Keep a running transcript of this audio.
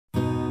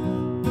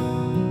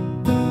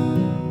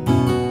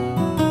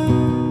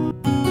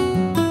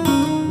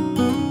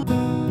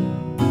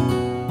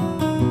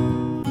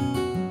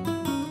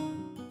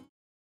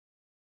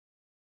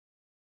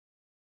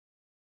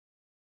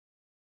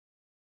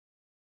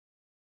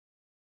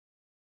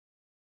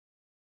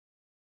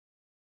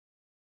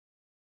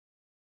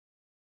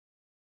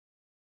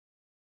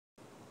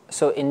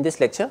So in this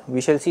lecture we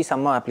shall see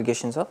some more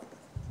applications of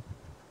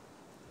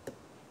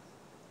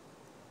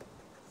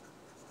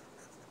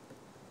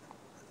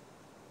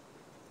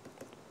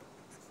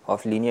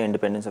linear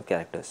independence of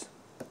characters.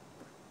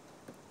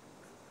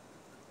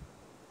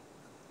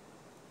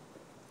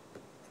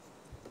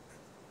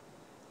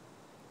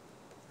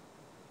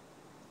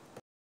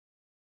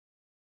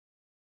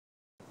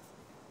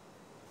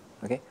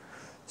 Okay.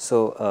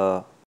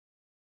 So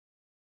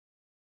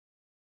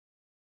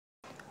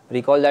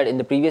recall that in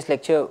the previous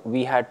lecture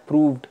we had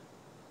proved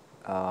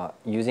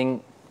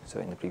using, so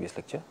in the previous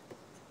lecture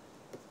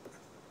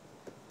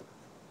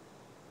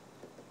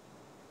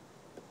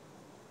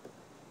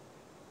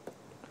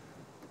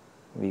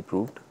we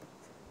proved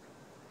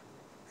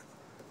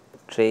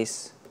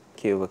trace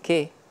k over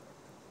k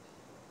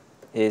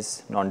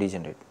is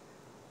non-degenerate.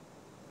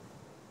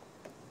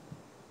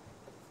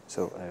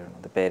 So I don't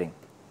know the pairing.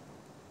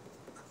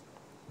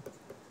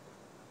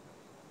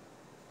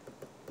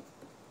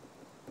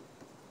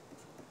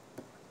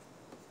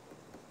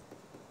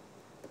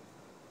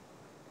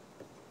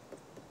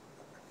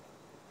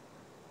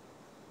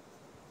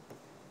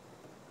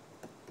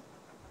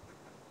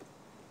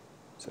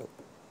 So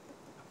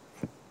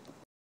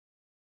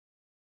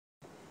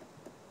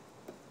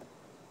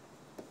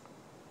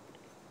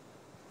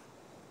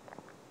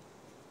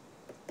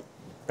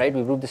right,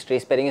 we proved this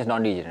trace pairing is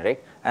non-degenerate,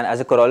 right? And as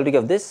a corollary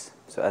of this,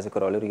 so as a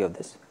corollary of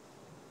this,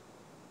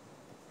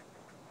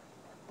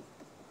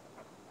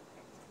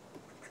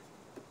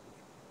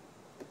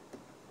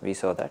 we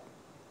saw that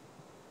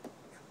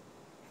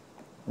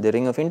the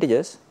ring of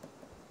integers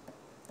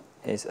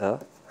is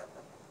a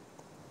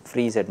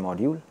free Z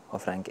module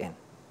of rank n.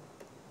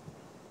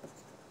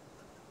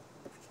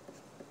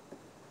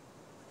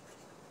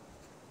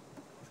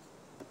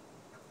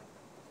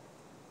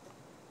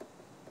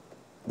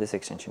 This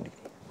extension degree,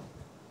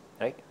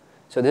 right?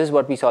 So this is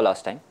what we saw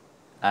last time,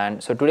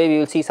 and so today we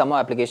will see some more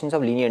applications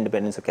of linear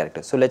independence of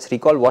characters. So let's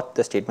recall what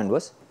the statement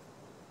was.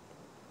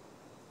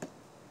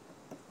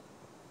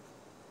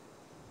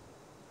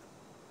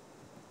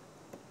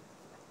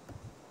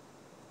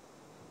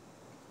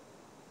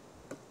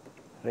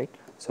 Right.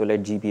 So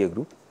let G be a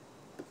group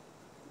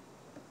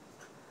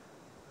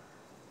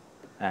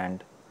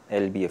and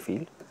L be a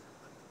field.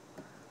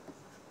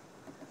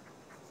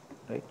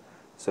 Right.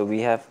 So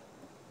we have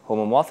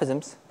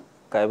homomorphisms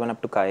chi 1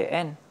 up to chi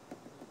n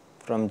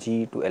from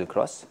G to L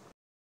cross.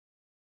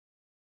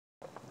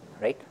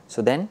 Right.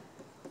 So then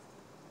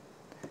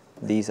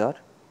these are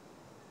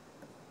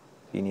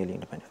linearly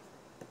independent.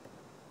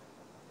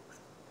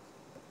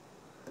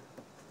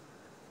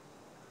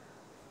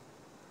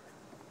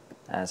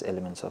 As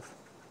elements of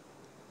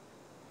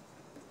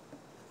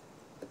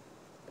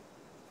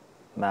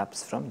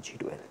maps from G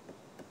to L,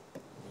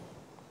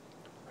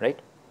 right?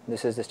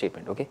 This is the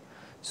statement, okay?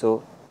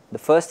 So the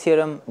first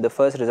theorem, the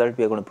first result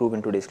we are going to prove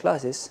in today's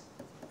class is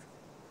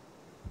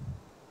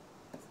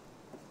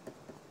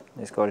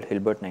called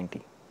Hilbert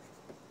 90,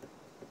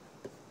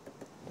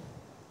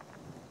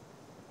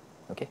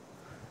 okay?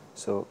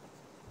 So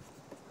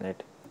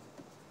let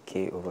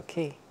K over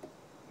K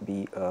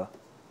be a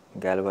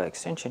Galois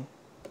extension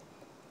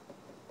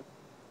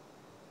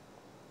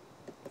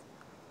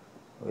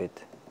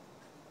with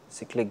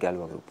cyclic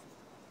Galois group.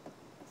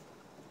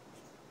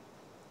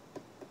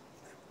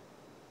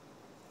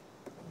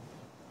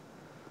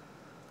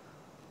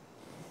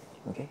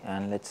 Okay,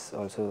 and let's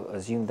also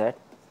assume that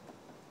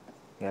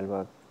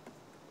Galois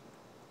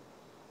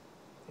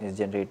is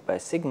generated by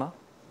sigma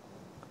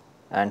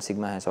and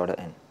sigma has order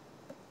n.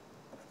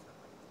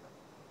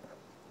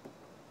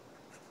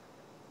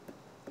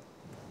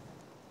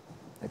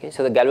 Okay,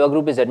 so the Galois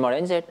group is Z mod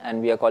nz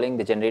and we are calling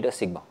the generator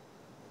sigma.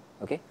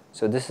 Okay,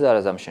 so this is our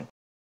assumption.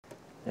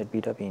 Let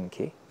beta be in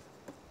K,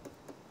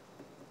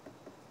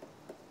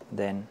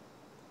 then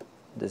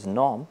this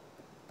norm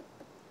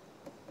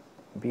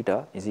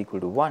beta is equal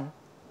to 1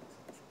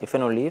 if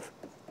and only if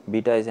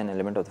beta is an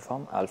element of the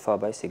form alpha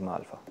by sigma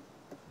alpha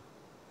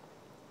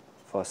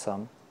for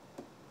some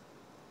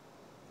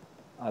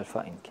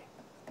alpha in K.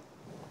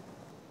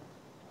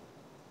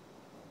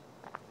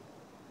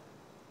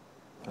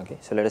 Okay,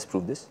 so let us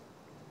prove this.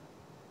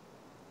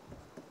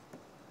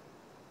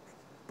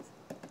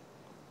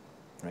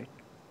 Right.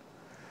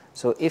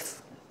 So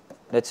if,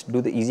 let's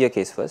do the easier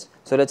case first.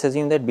 So let's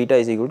assume that beta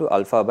is equal to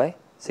alpha by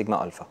sigma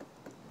alpha.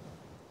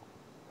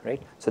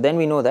 Right. So then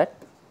we know that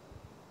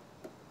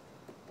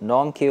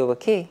norm K over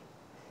K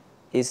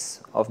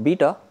is of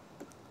beta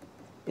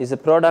is a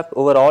product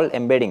over all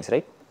embeddings,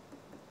 right?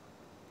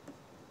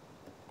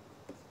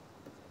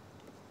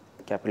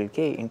 Capital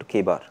K into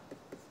K bar.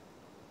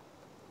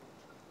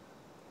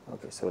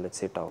 Okay, so let's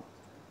say tau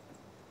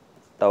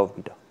of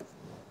beta.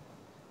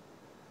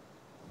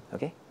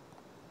 Okay,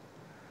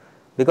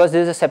 because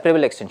this is a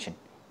separable extension.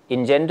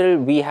 In general,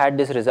 we had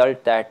this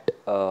result that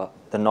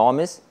the norm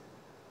is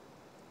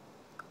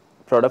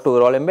product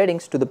over all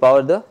embeddings to the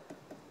power the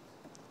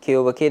K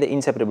over K, the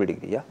inseparable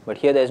degree. Yeah, but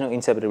here there is no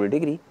inseparable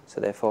degree,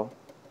 so therefore,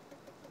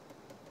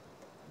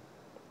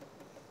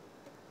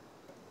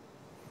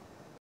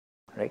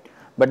 right.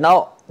 but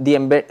now the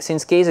embed,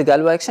 since K is a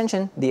Galois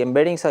extension, the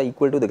embeddings are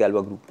equal to the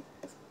Galois group.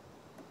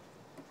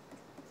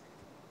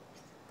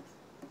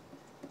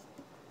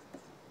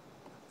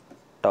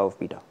 Tau of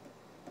beta,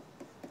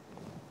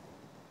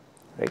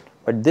 right?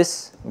 But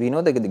this we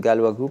know that the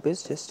Galois group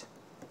is just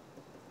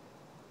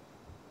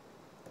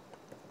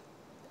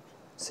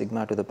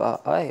sigma to the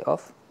power I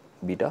of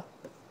beta,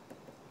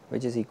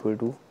 which is equal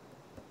to,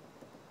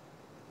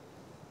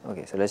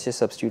 okay, so let us just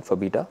substitute for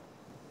beta,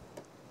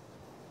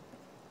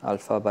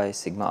 alpha by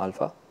sigma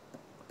alpha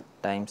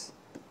times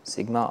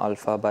sigma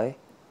alpha by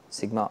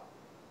sigma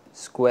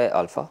square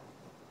alpha,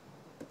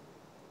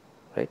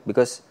 right,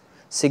 because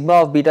sigma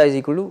of beta is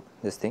equal to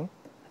this thing,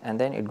 and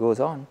then it goes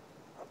on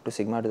up to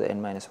sigma to the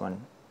n minus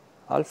 1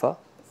 alpha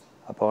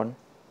upon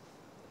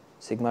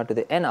sigma to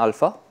the n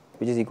alpha,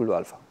 which is equal to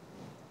alpha,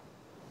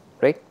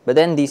 right. But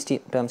then these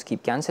terms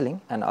keep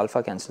cancelling and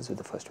alpha cancels with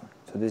the first one.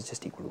 So, this is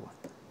just equal to 1.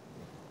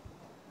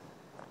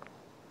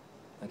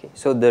 Okay.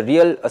 So, the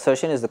real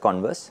assertion is the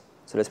converse.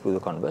 So, let us prove the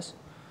converse.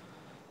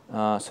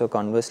 So,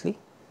 conversely,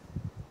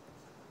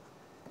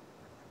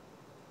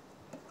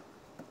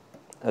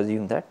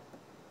 assume that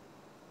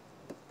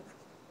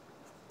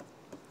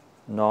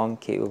norm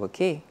k over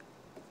k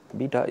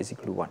beta is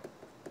equal to 1,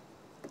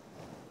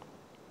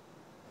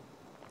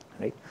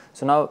 right.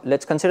 So, now let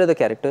us consider the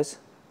characters.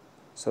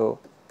 So,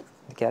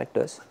 the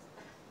characters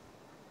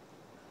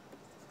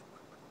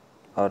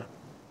are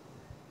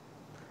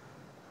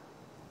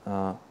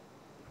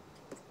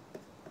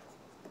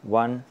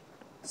 1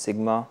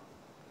 sigma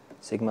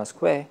sigma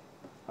square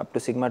up to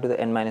sigma to the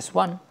n minus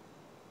 1,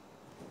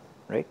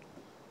 right,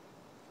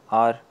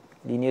 are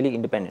linearly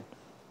independent.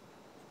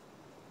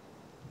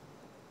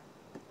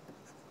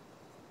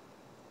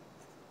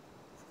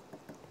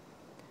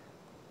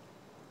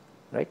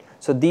 Right.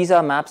 So, these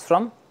are maps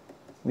from,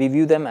 we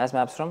view them as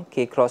maps from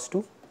k cross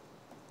to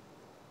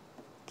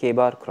k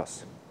bar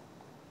cross,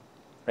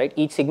 right.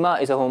 Each sigma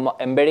is a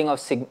embedding of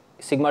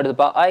sigma to the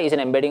power I is an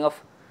embedding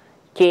of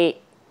k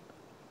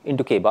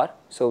into k bar.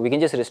 So, we can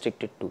just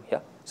restrict it to,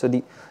 yeah.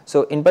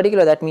 So, in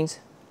particular that means,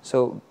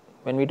 so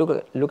when we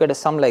look at a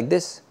sum like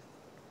this,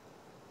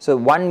 so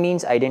 1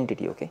 means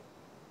identity, okay,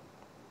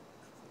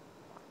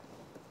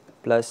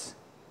 plus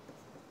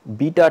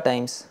beta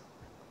times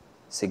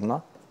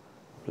sigma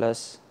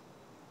plus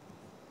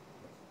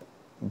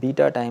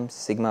beta times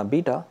sigma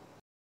beta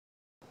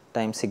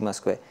times sigma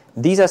square.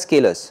 These are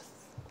scalars,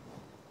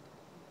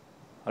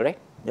 all right,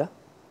 yeah,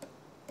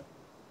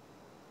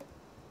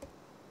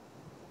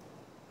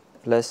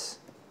 plus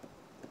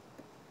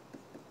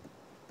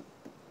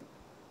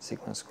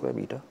sigma square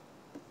beta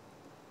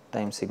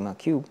times sigma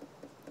cube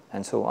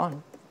and so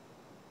on.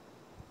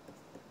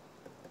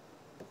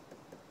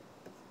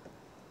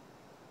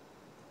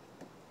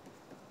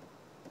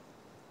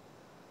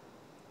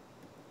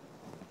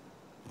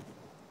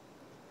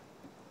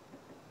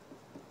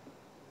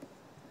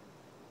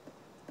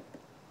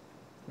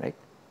 Right.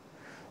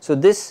 So,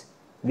 this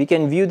we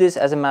can view this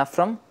as a map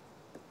from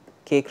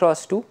k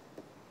cross to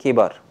k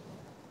bar,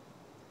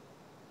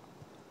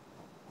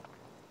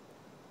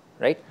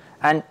 right,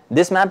 and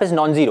this map is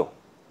non-zero,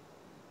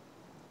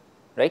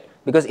 right,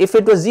 because if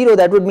it was 0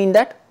 that would mean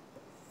that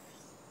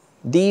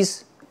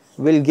these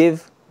will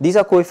give, these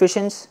are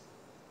coefficients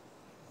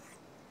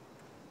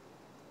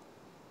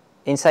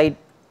inside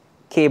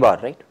k bar,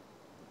 right,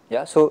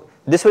 yeah. So,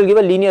 this will give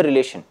a linear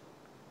relation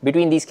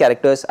between these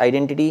characters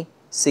identity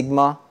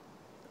sigma,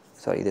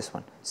 sorry this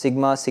one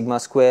sigma, sigma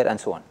square and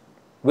so on,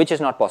 which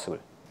is not possible,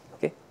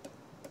 okay.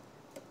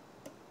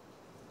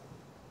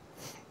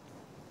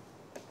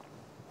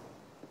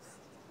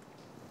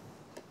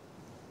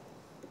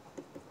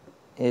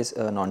 Is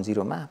a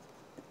non-zero map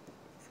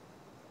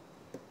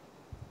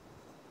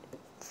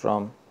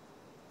from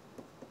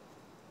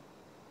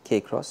k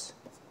cross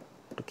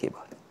to k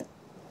bar,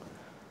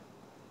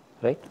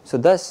 right. So,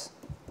 thus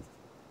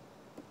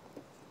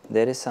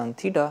there is some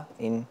theta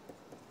in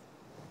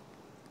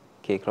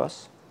k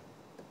cross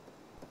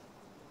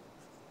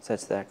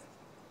such that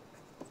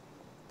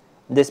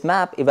this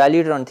map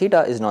evaluated on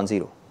theta is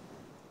non-zero.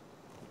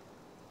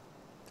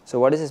 So,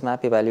 what is this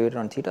map evaluated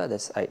on theta? That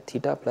is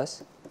theta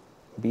plus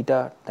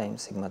beta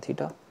times sigma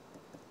theta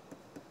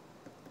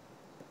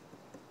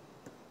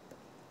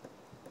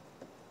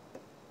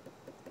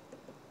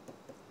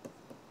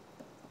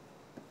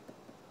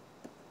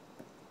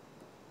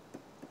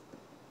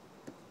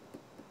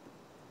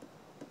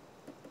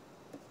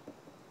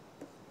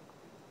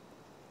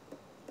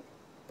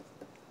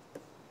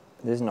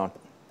this is not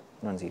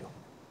non-zero,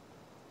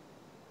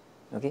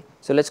 okay.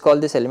 So, let us call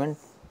this element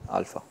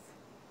alpha.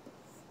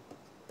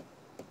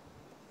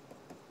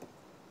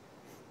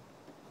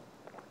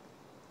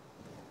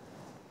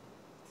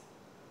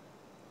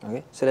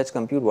 Okay. So, let us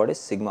compute what is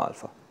sigma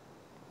alpha.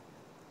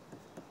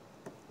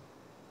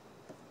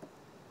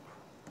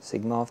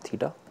 Sigma of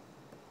theta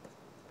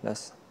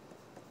plus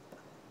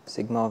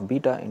sigma of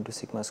beta into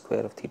sigma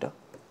square of theta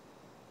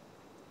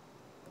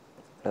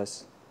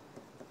plus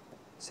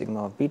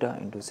sigma of beta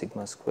into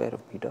sigma square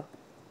of beta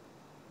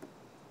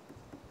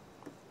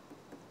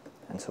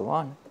and so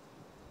on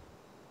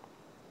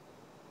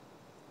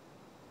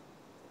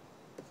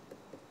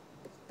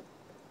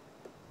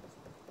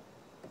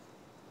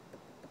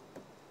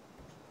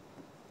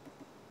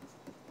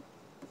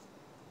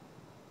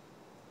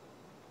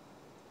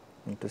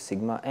into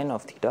sigma n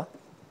of theta,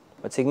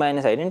 but sigma n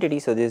is identity,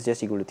 so this is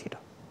just equal to theta.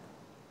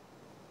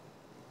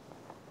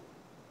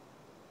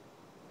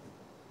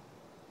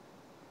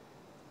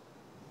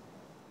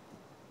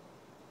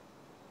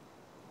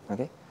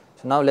 Okay.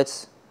 So now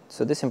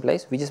so this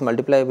implies we just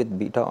multiply with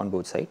beta on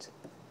both sides.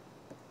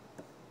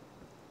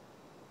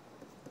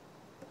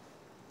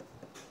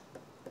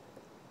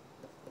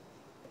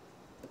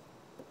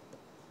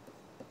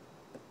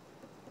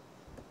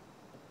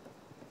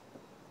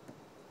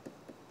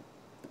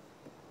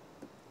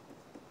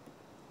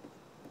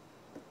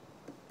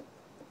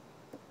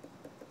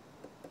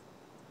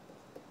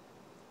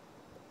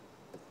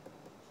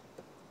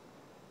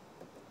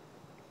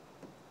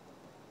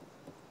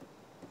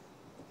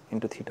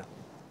 Into theta.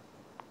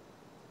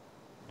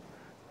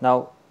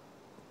 Now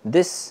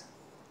this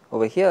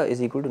over here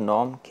is equal to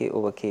norm k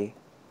over k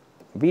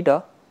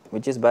beta,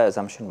 which is by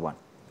assumption 1,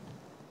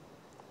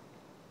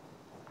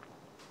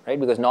 right,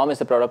 because norm is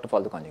the product of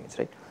all the conjugates,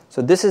 right.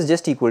 So this is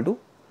just equal to,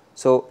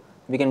 so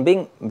we can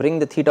bring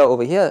the theta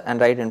over here and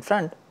write in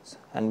front,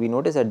 and we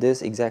notice that this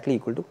is exactly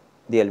equal to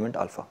the element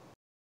alpha.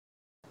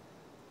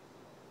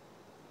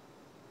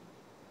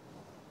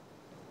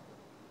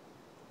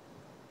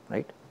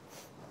 Right.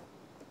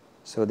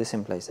 So this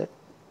implies that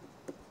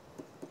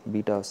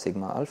beta of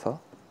sigma alpha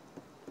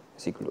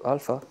is equal to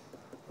alpha,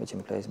 which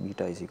implies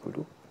beta is equal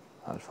to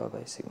alpha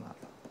by sigma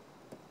alpha.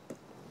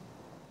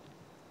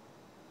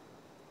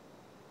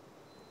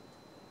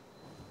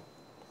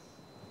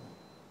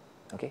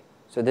 Okay.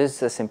 So this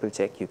is a simple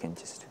check you can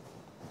just.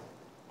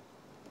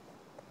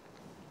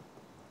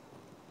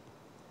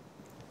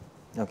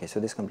 Okay. So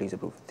this completes the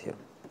proof of the theorem.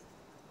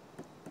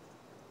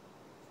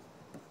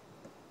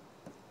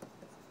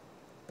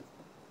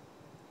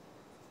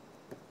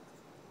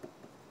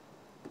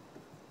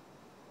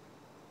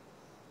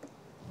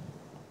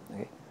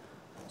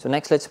 So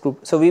next let's prove,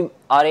 so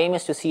our aim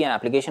is to see an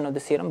application of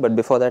this theorem, but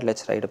before that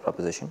let's write a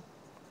proposition.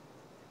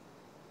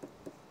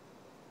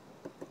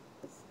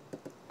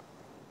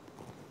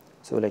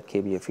 So let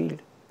K be a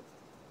field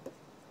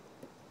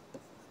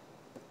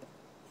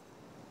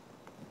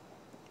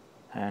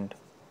and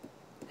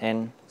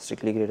n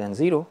strictly greater than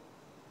 0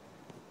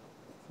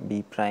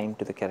 be prime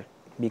to the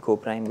be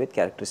co-prime with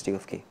characteristic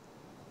of K.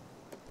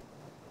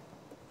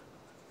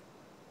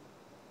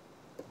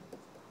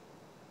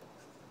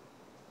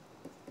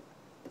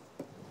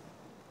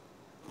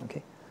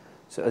 Okay.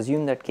 So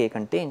assume that K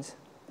contains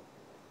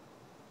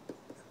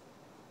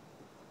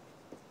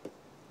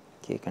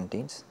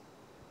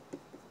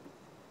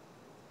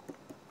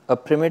a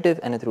primitive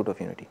nth root of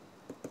unity.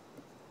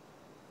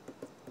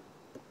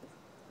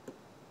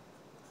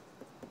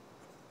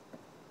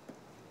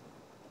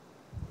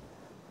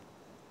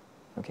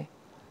 Okay.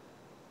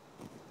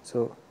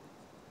 So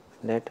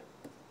let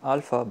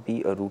alpha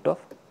be a root of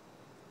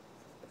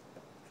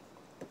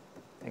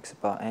x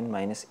power n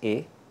minus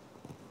a,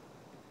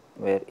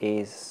 where a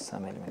is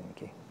some element in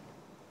K.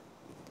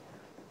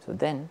 So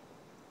then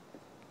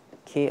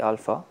K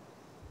alpha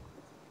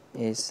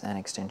is an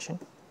extension,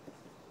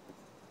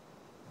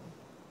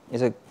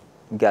 is a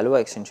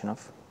Galois extension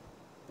of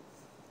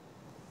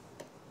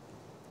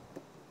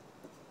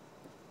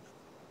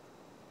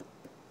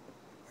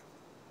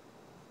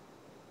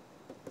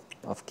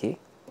K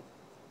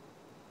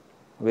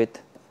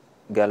with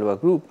Galois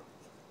group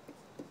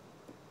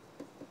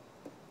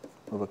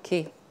over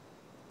K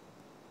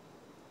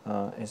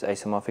is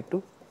isomorphic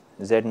to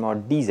Z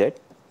mod dz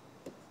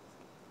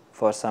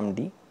for some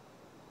d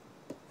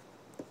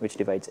which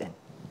divides n.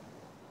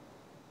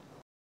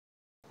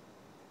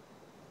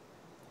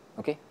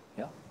 Okay,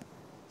 yeah.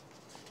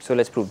 So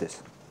let's prove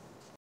this.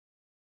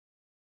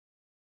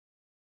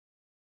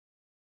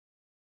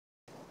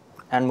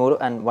 And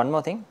one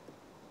more thing,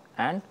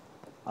 and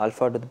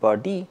alpha to the power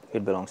d,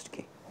 it belongs to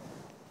K.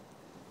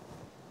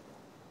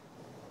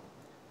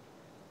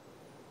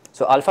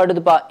 So alpha to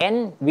the power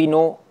n we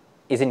know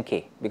is in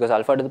K, because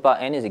alpha to the power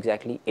n is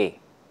exactly a,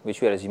 which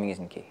we are assuming is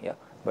in K. Yeah,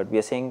 but we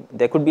are saying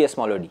there could be a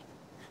smaller d.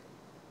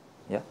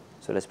 Yeah,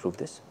 so let's prove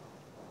this.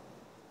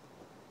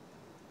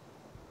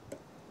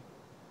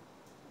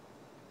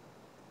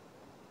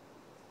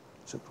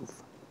 So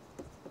proof.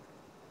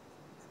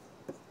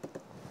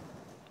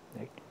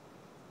 Right.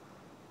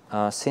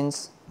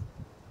 Since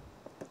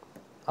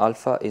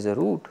alpha is a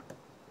root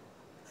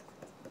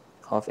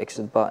of x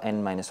to the power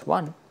n minus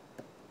 1,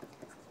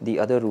 the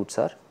other roots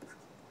are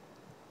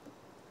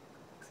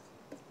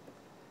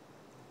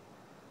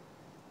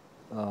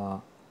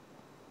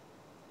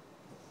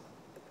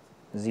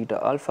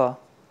zeta alpha,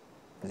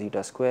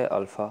 zeta square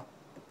alpha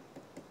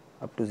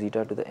up to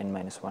zeta to the n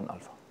minus 1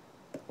 alpha.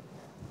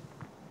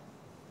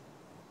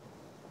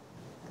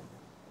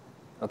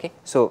 Okay.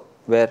 So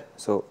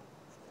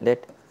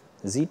let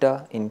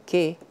zeta in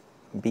K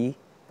be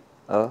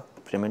a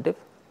primitive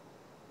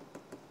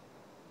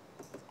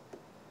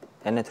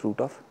nth root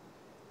of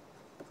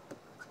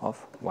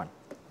 1,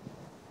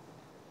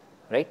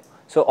 right.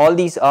 So all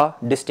these are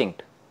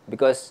distinct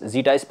because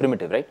zeta is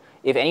primitive, right.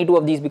 If any two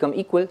of these become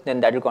equal,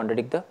 then that will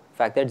contradict the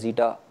fact that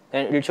zeta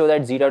then it will show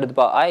that zeta to the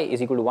power I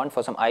is equal to 1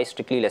 for some I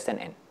strictly less than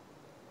n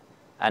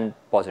and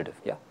positive.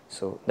 Yeah,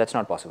 so that's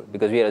not possible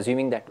because we are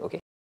assuming that. Okay.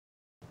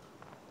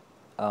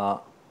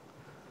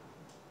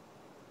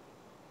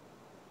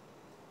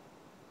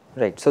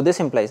 Right. So this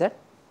implies that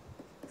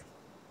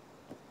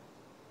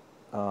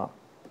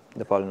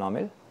the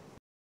polynomial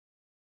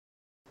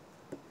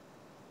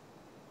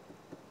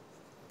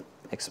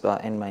x bar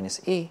n minus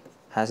a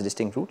has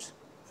distinct roots.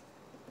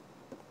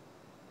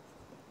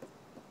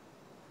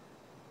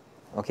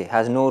 Okay,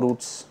 has no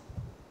roots,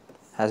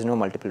 has no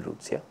multiple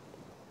roots here.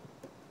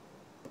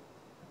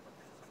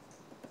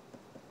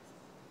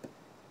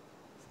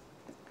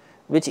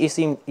 Which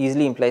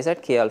easily implies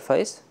that k alpha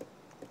is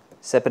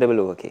separable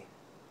over k.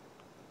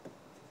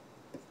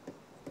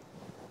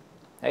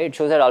 Right? It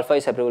shows that alpha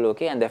is separable over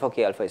k and therefore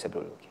k alpha is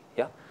separable over k.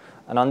 Yeah.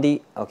 And on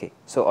the, okay,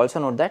 so also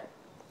note that,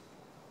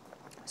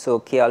 so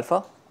k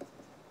alpha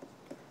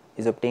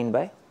is obtained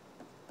by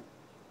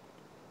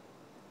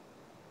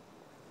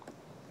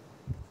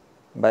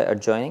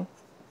adjoining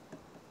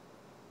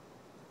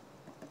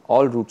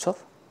all roots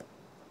of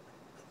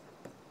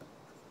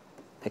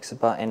x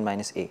bar n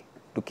minus a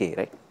to k,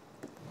 right.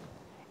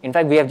 In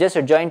fact, we have just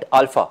adjoined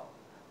alpha,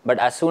 but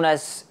as soon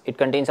as it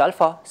contains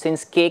alpha,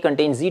 since k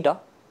contains zeta,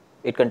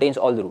 it contains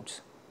all the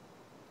roots,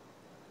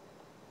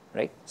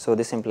 right. So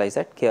this implies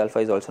that k alpha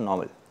is also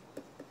normal.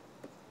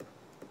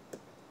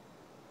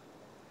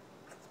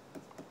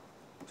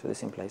 So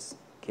this implies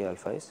k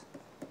alpha is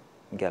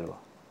Galois.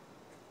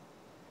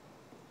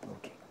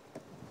 Okay.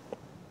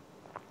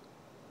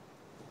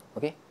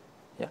 Okay.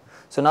 Yeah.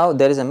 So now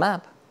there is a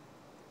map.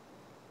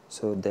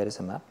 So there is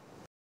a map.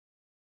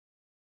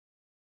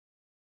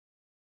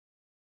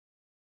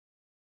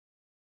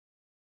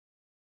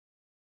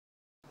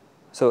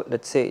 So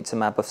let's say it's a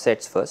map of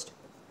sets first.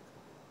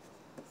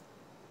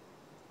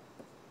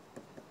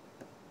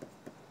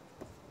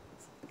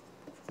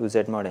 To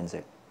Z mod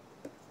nz.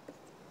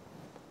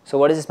 So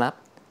what is this map?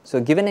 So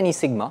given any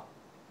sigma,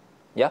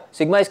 yeah,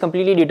 sigma is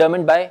completely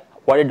determined by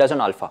what it does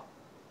on alpha,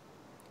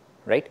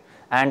 right?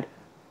 And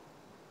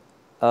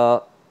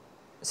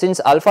since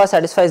alpha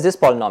satisfies this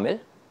polynomial,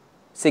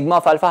 sigma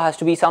of alpha has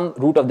to be some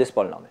root of this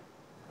polynomial,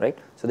 right?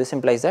 So this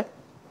implies that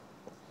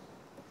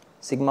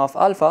sigma of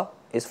alpha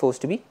is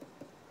forced to be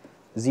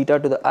zeta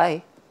to the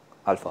I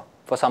alpha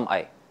for some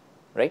I,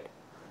 right?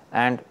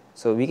 And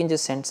so we can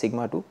just send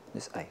sigma to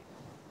this I.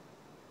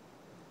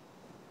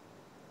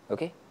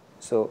 Okay.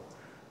 So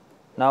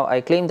now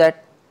I claim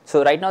that,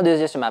 so right now this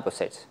is just a map of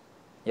sets,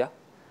 yeah,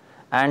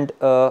 and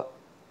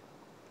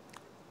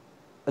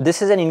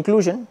this is an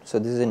inclusion. So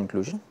this is an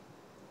inclusion.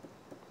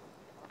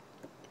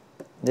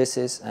 This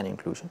is an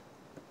inclusion,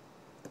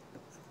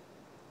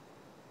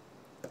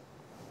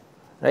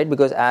 right?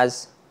 Because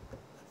as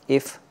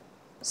if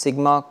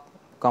sigma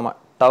comma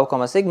tau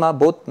comma sigma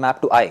both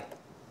map to I,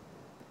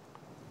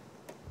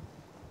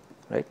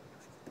 right?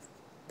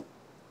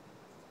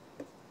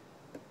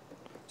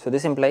 So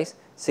this implies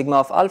sigma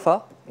of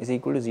alpha is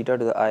equal to zeta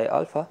to the I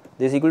alpha.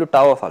 This is equal to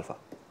tau of alpha,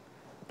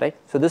 right?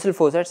 So this will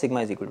force that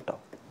sigma is equal to tau.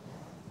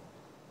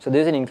 So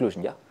there is an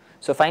inclusion, yeah.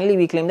 So finally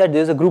we claim that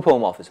there is a group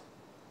homomorphism.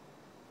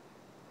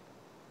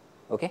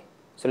 Okay.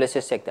 So let's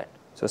just check that.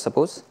 So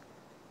suppose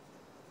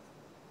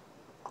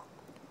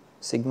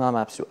sigma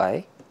maps to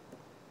I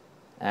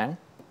and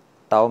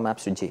tau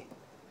maps to j.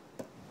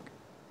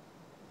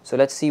 So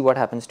let's see what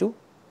happens to,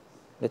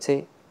 let's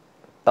say,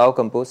 tau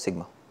compose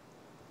sigma.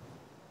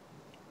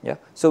 Yeah.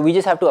 So we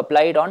just have to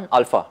apply it on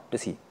alpha to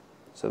see.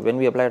 So when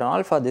we apply it on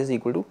alpha, this is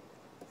equal to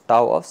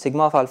tau of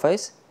sigma of alpha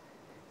is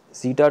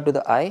zeta to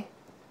the I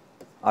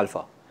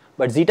alpha,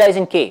 but zeta is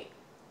in k,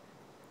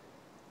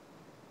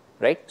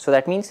 right? So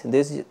that means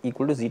this is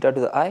equal to zeta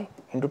to the I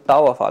into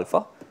tau of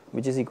alpha,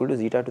 which is equal to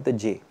zeta to the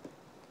j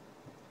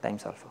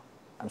times alpha.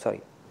 I am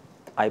sorry,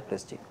 I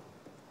plus j.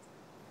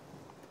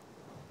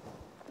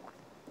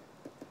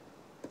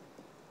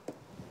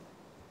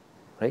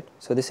 Right.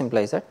 So this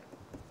implies that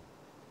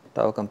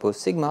tau compose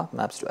sigma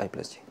maps to I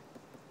plus j,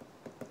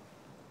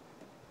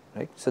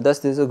 right. So thus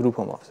this is a group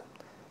homomorphism.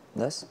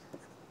 Thus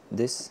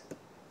this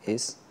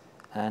is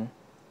an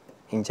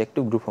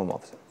injective group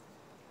homomorphism.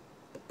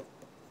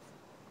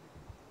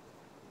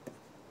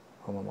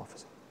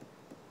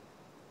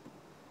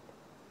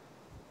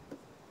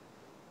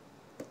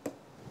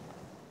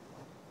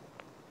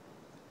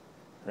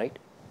 Right.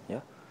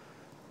 Yeah.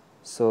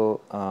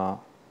 So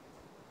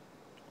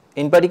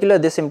in particular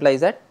this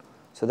implies that,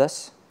 so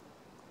thus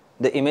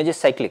the image is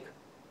cyclic.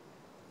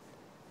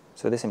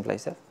 So this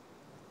implies that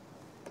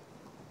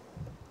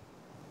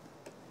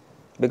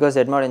because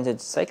Z mod nz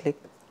is cyclic,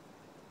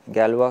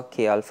 Galois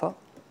k alpha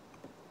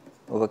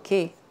over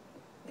k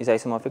is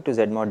isomorphic to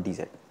Z mod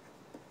dz,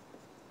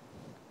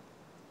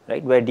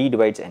 right, where d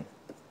divides n.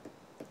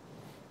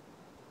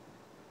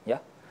 Yeah.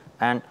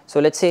 And so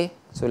let's say,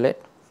 so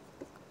let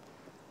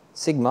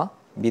sigma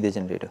be the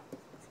generator.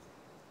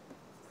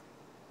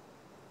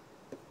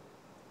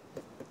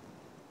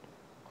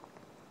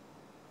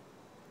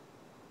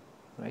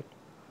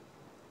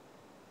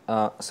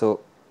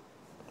 So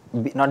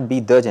not be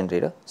the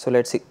generator. So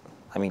let's see,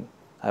 I mean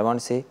I want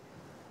to say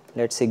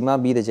let sigma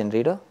be the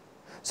generator.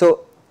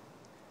 So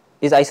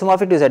is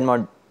isomorphic to Z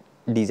mod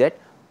dz,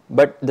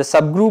 but the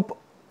subgroup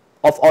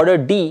of order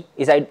D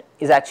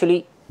is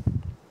actually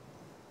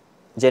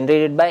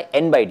generated by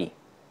n by D,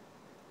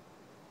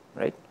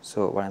 right.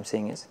 So what I am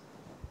saying is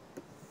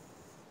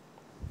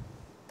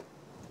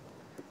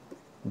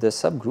the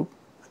subgroup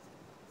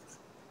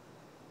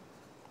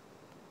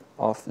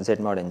of Z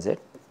mod nz,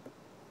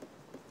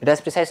 it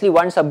has precisely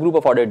one subgroup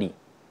of order D,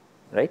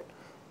 right,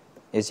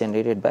 is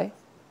generated by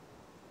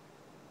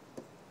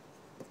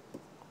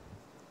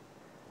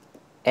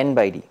n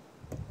by D,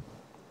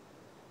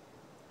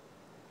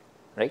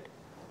 right.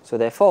 So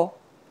therefore,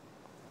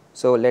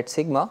 so let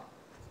sigma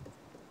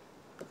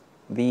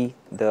be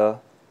the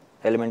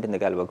element in the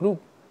Galois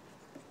group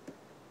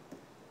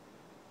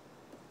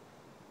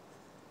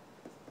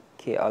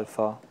k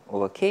alpha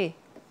over k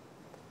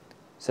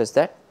such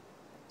that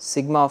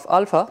sigma of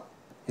alpha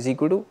is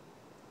equal to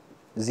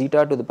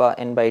zeta to the power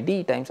n by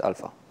d times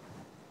alpha,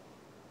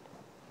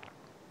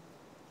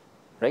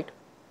 right.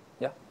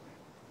 Yeah.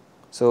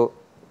 So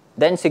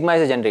then sigma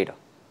is a generator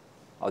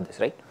of this,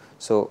 right.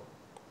 So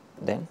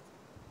then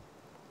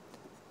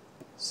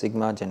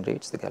sigma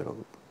generates the Galois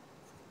group,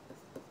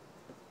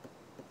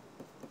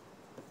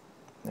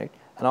 right,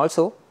 and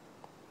also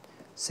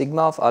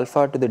sigma of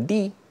alpha to the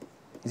d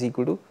is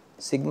equal to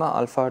sigma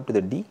alpha to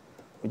the d,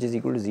 which is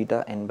equal to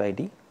zeta n by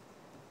d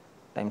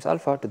times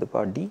alpha to the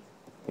power d,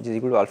 which is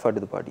equal to alpha to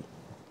the power d.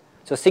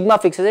 So sigma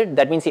fixes it,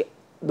 that means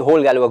the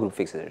whole Galois group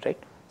fixes it, right.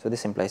 So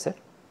this implies that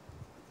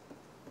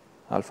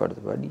alpha to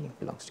the power d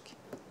belongs to k.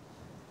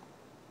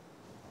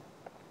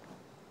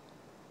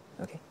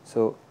 Okay.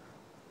 So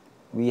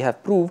we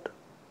have proved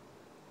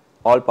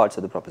all parts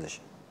of the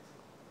proposition,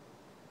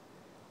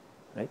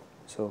 right.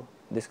 So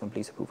this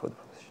completes the proof of the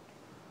proposition.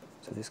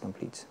 So this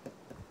completes the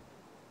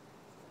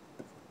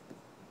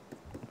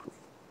proof.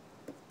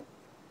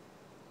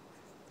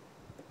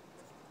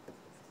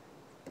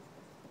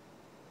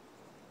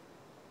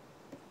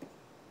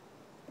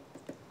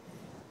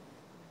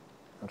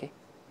 Okay.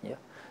 Yeah.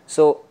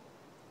 So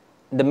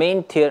the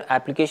main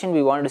application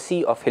we wanted to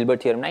see of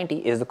Hilbert theorem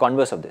 90 is the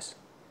converse of this.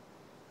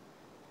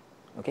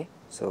 Okay.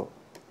 So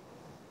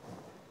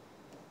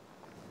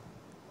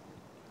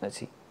let's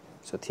see.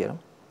 So theorem,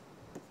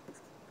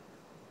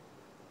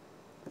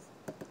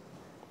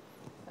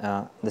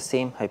 the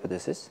same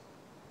hypothesis,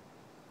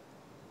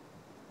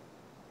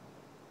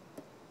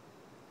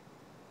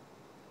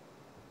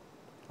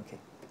 okay,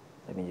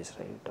 let me just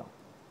write it down.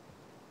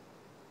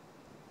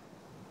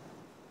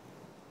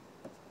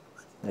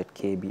 Let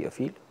k be a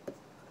field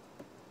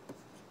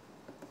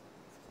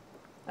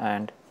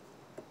and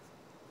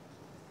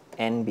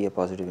n be a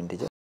positive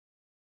integer,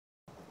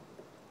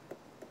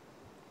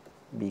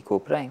 be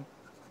co-prime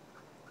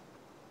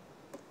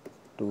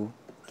to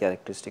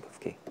characteristic of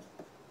k.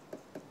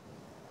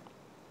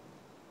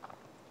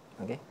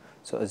 Okay.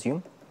 So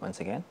assume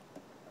once again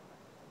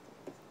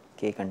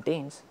k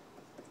contains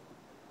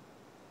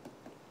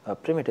a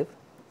primitive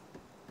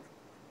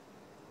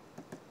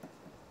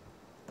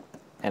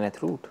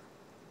nth root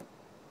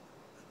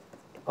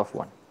of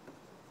 1.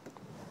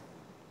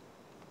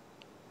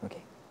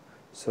 Okay.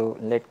 So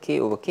let k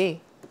over k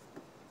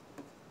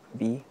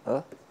be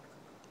a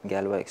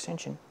Galois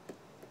extension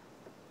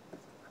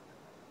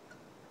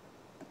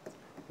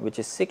which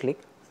is cyclic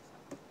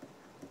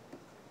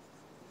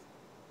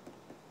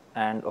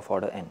and of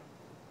order n.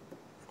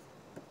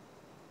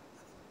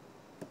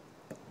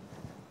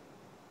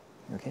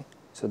 Okay.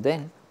 So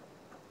then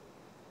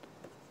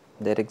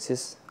there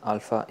exists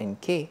alpha in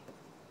k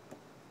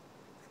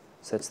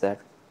such that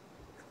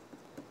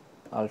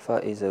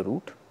alpha is a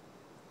root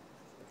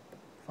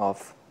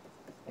of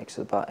x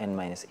to the power n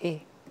minus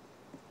a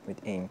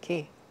with a in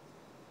k,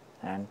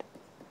 and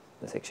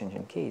this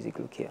extension k is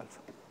equal to k alpha.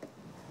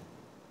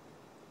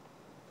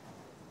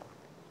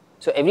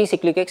 So every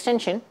cyclic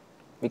extension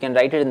we can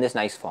write it in this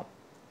nice form.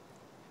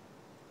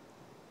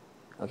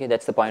 Okay,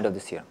 that's the point of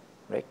this theorem,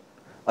 right?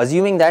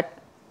 Assuming that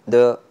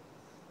the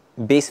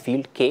base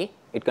field k,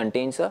 it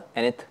contains a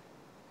nth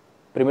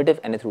primitive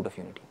nth root of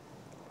unity.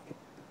 Okay.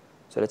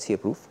 So let's see a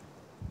proof.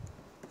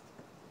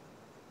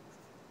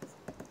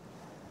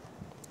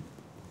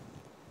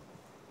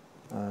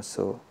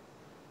 So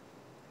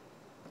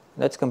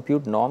let's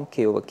compute norm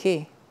k over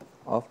k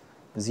of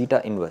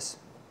zeta inverse.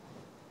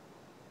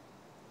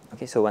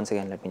 Okay, so once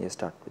again let me just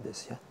start with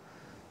this. Yeah.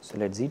 So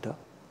let zeta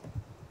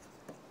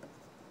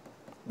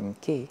in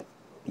k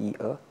be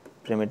a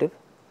primitive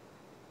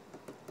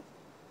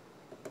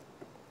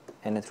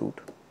nth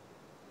root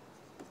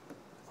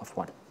of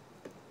 1.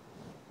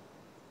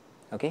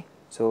 Okay.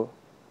 So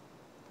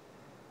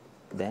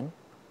then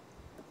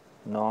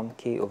norm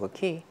k over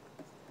k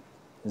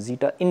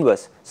zeta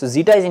inverse. So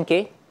zeta is in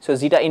k, so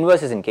zeta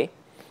inverse is in k,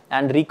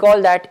 and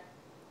recall that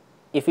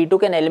if we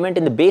took an element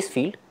in the base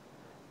field,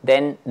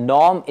 then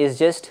norm is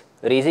just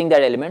raising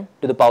that element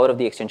to the power of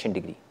the extension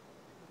degree,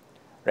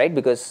 right,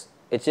 because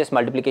it's just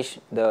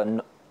multiplication,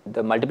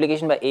 the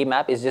multiplication by a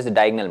map is just a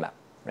diagonal map,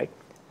 right,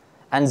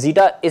 and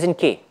zeta is in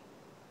k,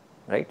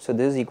 right. So,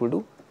 this is equal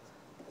to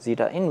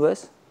zeta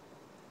inverse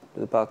to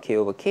the power k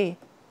over k,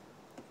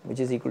 which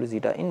is equal to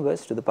zeta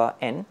inverse to the power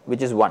n,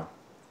 which is 1.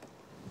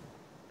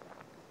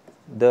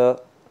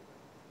 The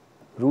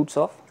roots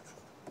of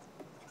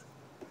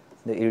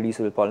the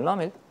irreducible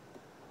polynomial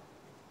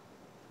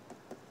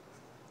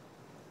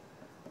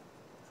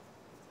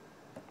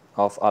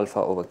of alpha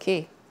over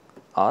k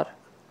are,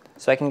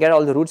 so I can get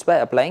all the roots by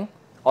applying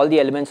all the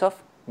elements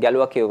of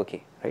Galois k over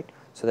k, right.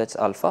 So, that is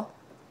alpha,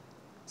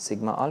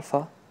 sigma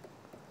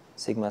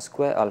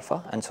square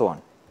alpha and so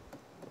on,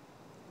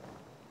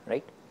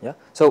 right. Yeah.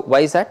 So,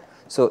 why is that?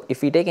 So,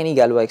 if we take any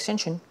Galois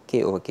extension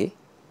k over k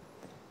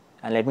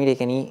and let me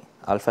take any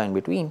alpha in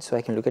between, so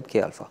I can look at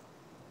k alpha,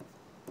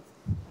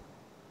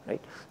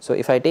 right. So,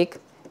 if I take,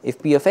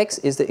 if p of x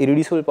is the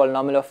irreducible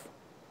polynomial of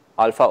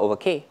alpha over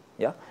k,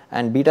 yeah,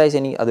 and beta is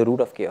any other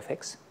root of k of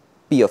x,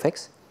 p of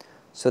x,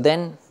 so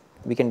then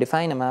we can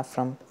define a map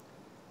from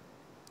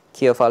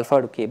k of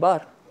alpha to k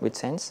bar which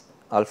sends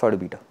alpha to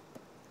beta.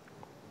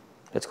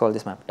 Let us call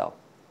this map tau,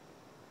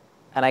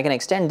 and I can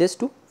extend this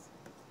to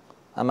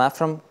a map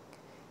from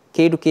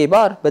k to k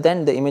bar, but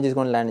then the image is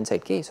going to land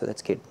inside k, so that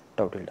is k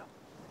tau tilde,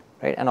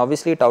 right, and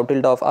obviously tau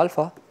tilde of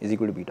alpha is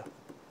equal to beta,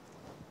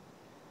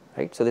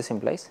 right. So, this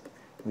implies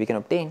we can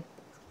obtain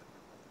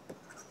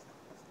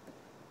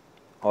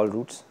all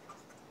roots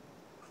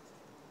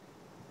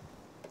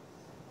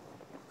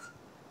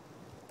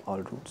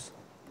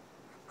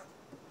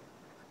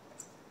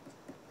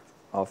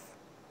of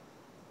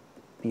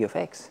p of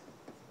x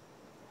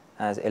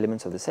as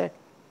elements of the set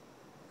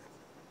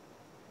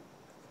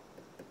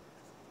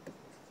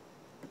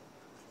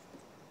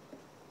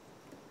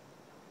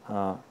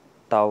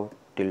tau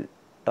tilde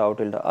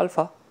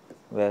alpha,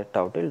 where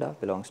tau tilde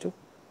belongs to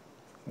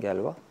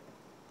Galois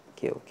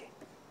k over k,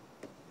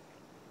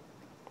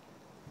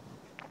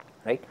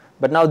 right.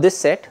 But now this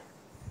set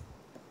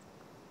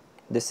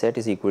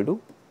is equal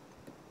to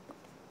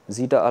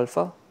zeta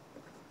alpha,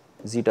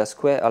 zeta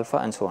square alpha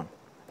and so on,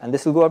 and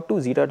this will go up to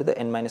zeta to the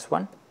n minus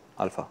 1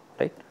 alpha,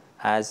 right,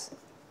 as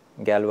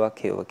Galois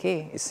k over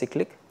k is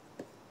cyclic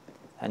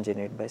and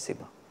generated by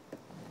sigma.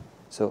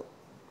 So,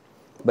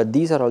 but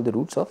these are all the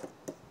roots of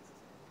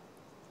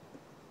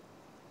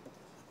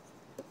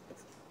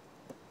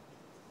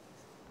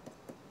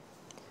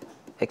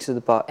x to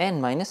the power n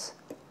minus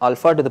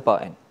alpha to the power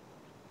n,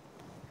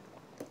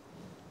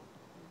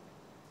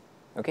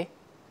 okay.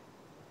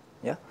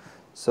 Yeah.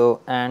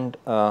 So, and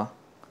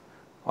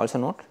also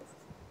note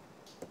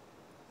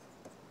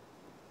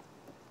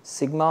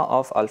sigma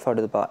of alpha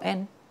to the power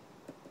n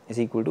is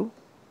equal to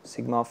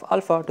sigma of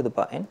alpha to the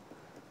power n,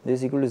 this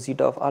is equal to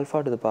zeta of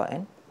alpha to the power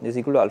n, this is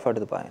equal to alpha to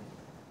the power n,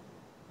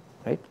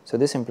 right. So,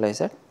 this implies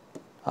that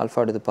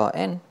alpha to the power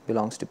n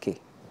belongs to k.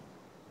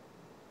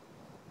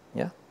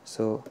 Yeah.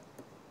 So,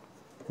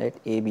 let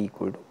a be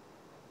equal to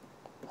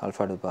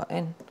alpha to the power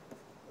n,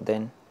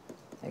 then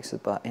x to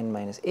the power n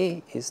minus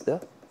a is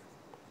the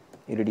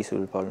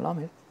irreducible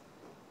polynomial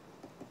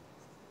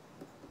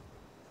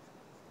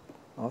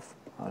of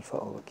alpha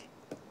over k,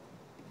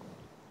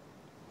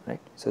 right.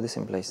 So, this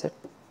implies that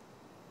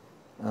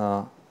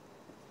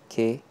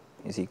k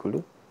is equal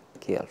to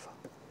k alpha,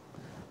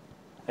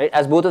 right,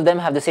 as both of them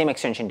have the same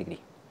extension degree,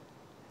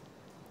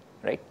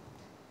 right.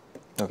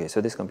 Okay.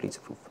 So, this completes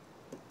the proof.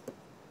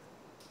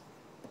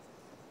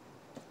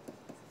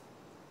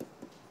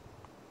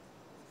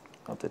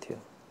 Of the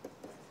theorem,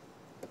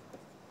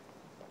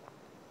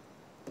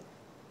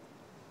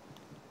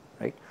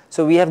 right.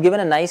 So, we have given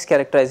a nice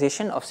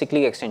characterization of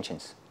cyclic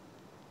extensions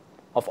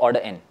of order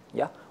n,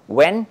 yeah,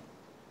 when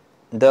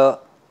the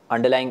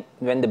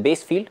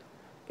base field,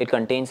 it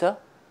contains a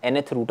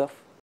nth root of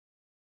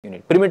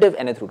unity, primitive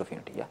nth root of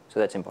unity, yeah. So,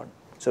 that is important.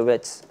 So,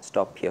 let us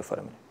stop here for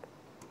a minute.